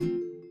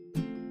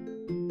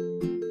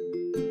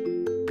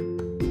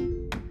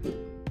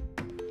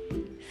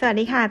สวัส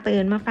ดีค่ะ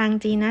ตื่นมาฟัง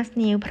Jenuz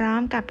พร้อ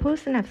มกับผู้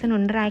สนับสนุ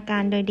นรายกา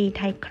รโดยดีไ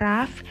ทยครา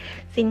ฟต์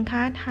สินค้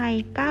าไทย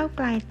ก้าวไ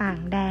กลต่าง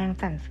แดน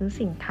สั่งซื้อ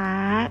สินค้า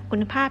คุ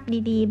ณภาพ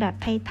ดีๆแบบ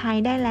ไทย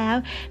ๆได้แล้ว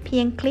เพี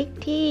ยงคลิก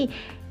ที่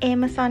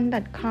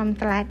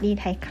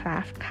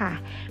amazon.com/dthaicraft ค่ะ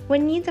วั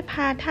นนี้จะพ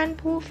าท่าน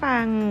ผู้ฟั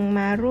งม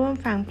าร่วม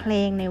ฟังเพล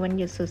งในวัน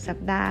หยุดสุดสัป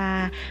ดาห์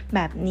แบ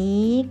บ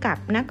นี้กับ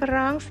นัก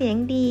ร้องเสียง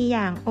ดีอ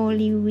ย่างโอ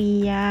ลิเวี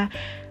ย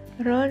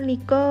โรดริ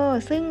โก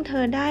ซึ่งเธ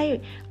อได้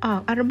ออก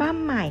อัลบั้ม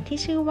ใหม่ที่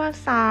ชื่อว่า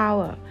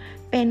Sound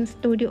เป็นส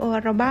ตูดิโอ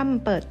อัลบั้ม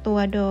เปิดตัว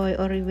โดย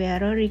โอลิเวีย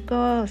โรดริโก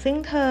ซึ่ง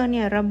เธอเ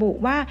นี่ยระบุ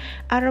ว่า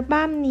อัล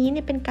บั้มนี้เ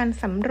นี่ยเป็นการ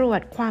สำรว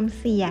จความ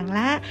เสี่ยงแ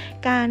ละ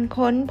การ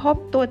ค้นพบ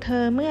ตัวเธ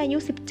อเมื่ออายุ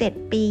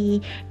17ปี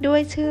ด้วย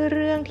ชื่อเ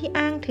รื่องที่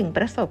อ้างถึงป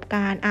ระสบก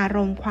ารณ์อาร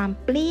มณ์ความ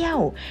เปรี้ยว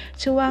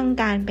ช่วง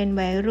การเป็น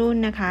วัยรุ่น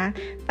นะคะ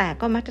แต่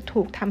ก็มักจะ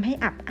ถูกทำให้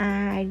อับอ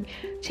าย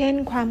เช่น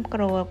ความโก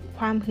รธ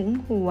ความหึง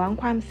หวง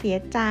ความเสีย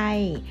ใจ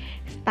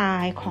สไต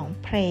ล์ของ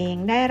เพลง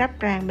ได้รับ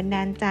แรงบันด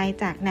าลใจ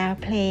จากแนว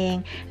เพลง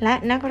และ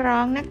นักร้อ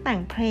งนักแต่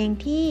งเพลง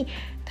ที่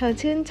เธอ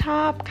ชื่นช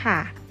อบค่ะ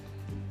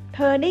เธ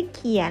อได้เ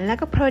ขียนแล้ว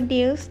ก็โปร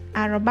ดิวซ์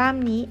อัลบั้ม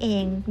นี้เอ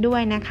งด้ว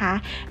ยนะคะ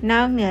น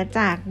อกเหนือ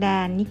จากแด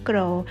นนิโกร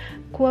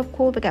ควบ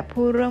คู่ไปกับ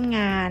ผู้ร่วมง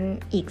าน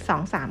อีก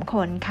 2-3 ค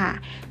นค่ะ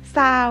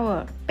Sound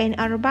เป็น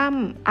อัลบั้ม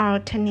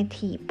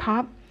Alternative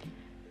Pop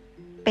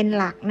เป็น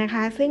หลักนะค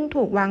ะซึ่ง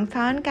ถูกวาง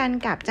ซ้อนกัน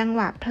กับจังห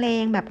วะเพล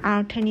งแบบ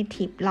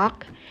Alternative Rock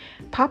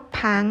Pop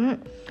Punk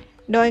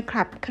โดย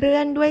ขับเคลื่อ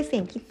นด้วยเสี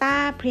ยงกีตา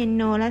ร์เปียโ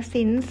นและ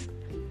ซินซ์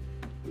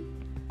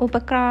อุป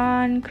ก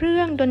รณ์เครื่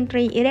องดนต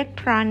รีอิเล็ก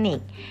ทรอนิก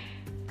ส์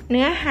เ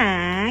นื้อหา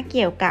เ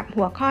กี่ยวกับ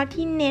หัวข้อ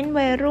ที่เน้น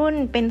วัยรุ่น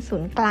เป็นศู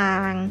นย์กลา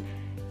ง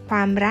คว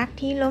ามรัก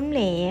ที่ล้มเ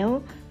หลว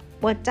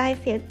ปวดใจ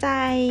เสียใจ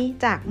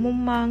จากมุม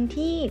มอง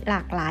ที่หล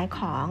ากหลายข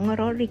องโ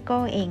รดริโก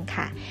เอง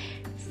ค่ะ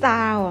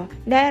Sound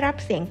ได้รับ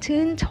เสียง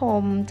ชื่นช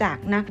มจาก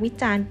นักวิ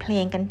จารณ์เพล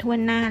งกันทั่ว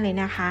หน้าเลย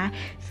นะคะ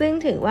ซึ่ง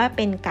ถือว่าเ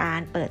ป็นกา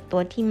รเปิดตั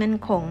วที่มั่น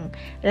คง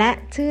และ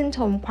ชื่นช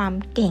มความ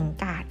เก่ง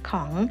กาจข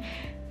อง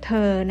เธ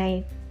อใน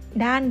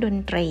ด้านดน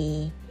ตรี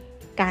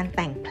การแ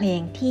ต่งเพลง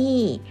ที่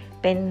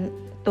เป็น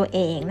ตัวเอ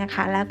งนะค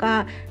ะแล้วก็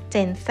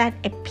Gen Z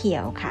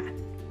Appeal ค่ะ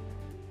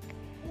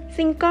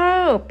ซิงเกิ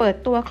ลเปิด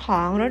ตัวข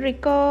องโรดริ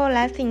โกแล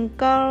ะซิง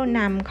เกิลน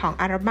ำของ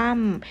อัลบั้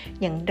ม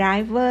อย่าง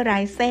Driver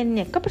License เ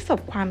นี่ยก็ประสบ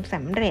ความส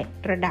ำเร็จ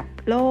ระดับ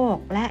โลก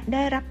และไ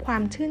ด้รับควา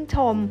มชื่นช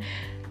ม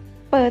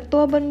เปิดตั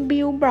วบน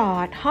บิลบอ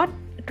ร์ดฮอต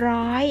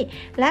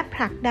100และผ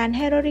ลักดันใ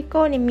ห้โรดริโก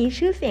เนี่ยมี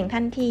ชื่อเสียง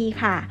ทันที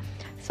ค่ะ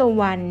ส่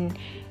วน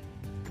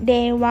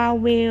They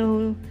Will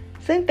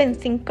ซึ่งเป็น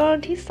ซิงเกิล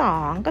ที่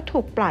2ก็ถู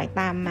กปล่อย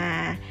ตามมา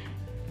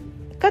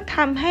ก็ท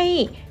ำให้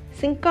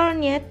ซิงเกิล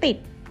นี้ติด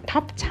ท็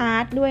อปชา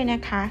ร์ตด้วยน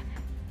ะคะ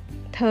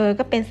เธอ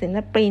ก็เป็นศิล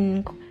ปิน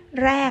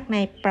แรกใน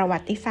ประวั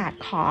ติศาสต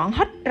ร์ของฮ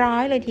อต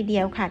100เลยทีเดี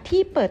ยวค่ะ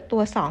ที่เปิดตั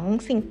ว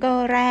2ซิงเกิล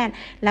แรก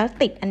แล้ว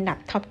ติดอันดับ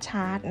ท็อปช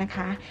าร์ตนะค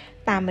ะ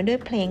ตามมาด้วย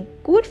เพลง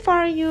Good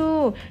for You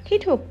ที่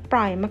ถูกป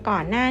ล่อยมาก่อ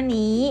นหน้า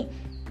นี้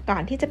ก่อ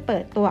นที่จะเปิ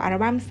ดตัวอัล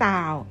บั้ม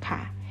Sound ค่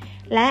ะ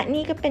และ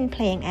นี่ก็เป็นเพ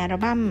ลงอัล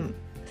บั้ม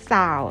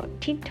Sound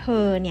ที่เธ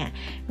อเนี่ย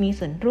มี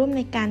ส่วนร่วมใ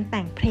นการแ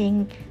ต่งเพลง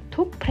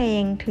ทุกเพล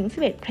งถึง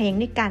11เพลง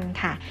ด้วยกัน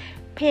ค่ะ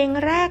เพลง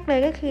แรกเลย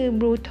ก็คือ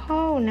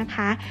Brutal นะค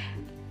ะ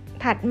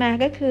ถัดมา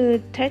ก็คือ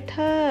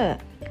Treasure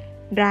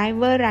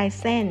Driver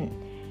License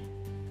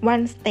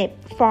One Step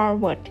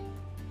Forward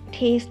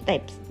Three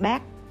Steps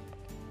Back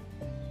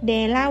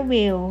Della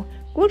Will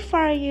Good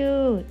for You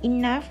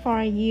Enough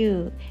for You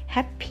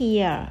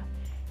Happier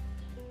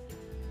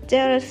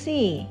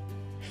Jealousy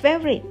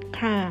Favorite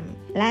Crime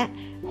และ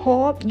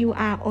Hope You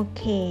Are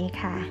Okay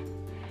ค่ะ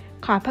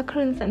ขอบพระ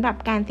คุณสำหรับ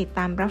การติดต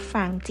ามรับ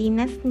ฟัง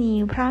Jenuz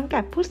พร้อมกั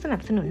บผู้สนั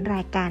บสนุนร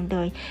ายการโด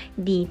ย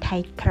ดีไท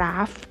ยครา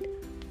ฟต์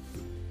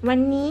วัน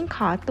นี้ข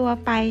อตัว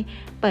ไป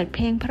เปิดเพ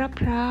ลงเ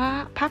พราะ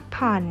ๆพัก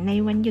ผ่อนใน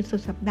วันหยุดสุ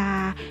ดสัปดา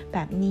ห์แบ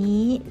บ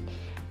นี้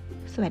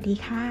สวัสดี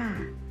ค่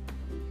ะ